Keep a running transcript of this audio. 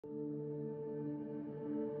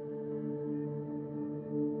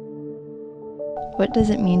What does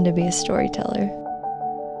it mean to be a storyteller?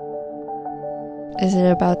 Is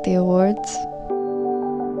it about the awards?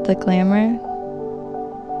 The glamour?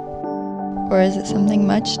 Or is it something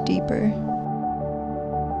much deeper?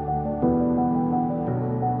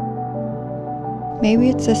 Maybe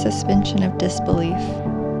it's a suspension of disbelief.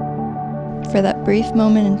 For that brief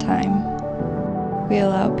moment in time, we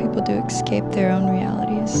allow people to escape their own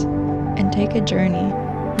realities and take a journey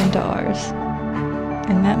into ours.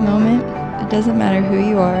 In that moment, it doesn't matter who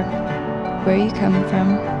you are, where you come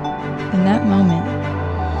from. In that moment,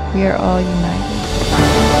 we are all united.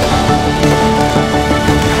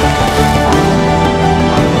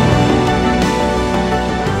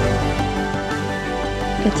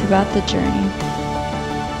 It's about the journey.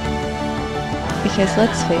 Because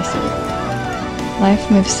let's face it, life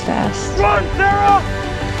moves fast. Run, Sarah!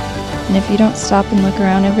 And if you don't stop and look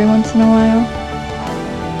around every once in a while,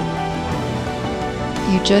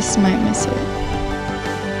 you just might miss it.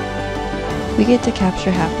 We get to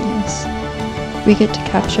capture happiness. We get to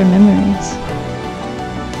capture memories.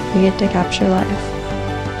 We get to capture life.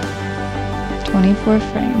 24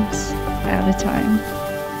 frames at a time.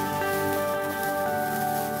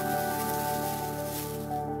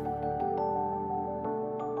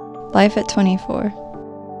 Life at 24.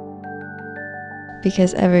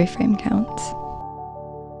 Because every frame counts.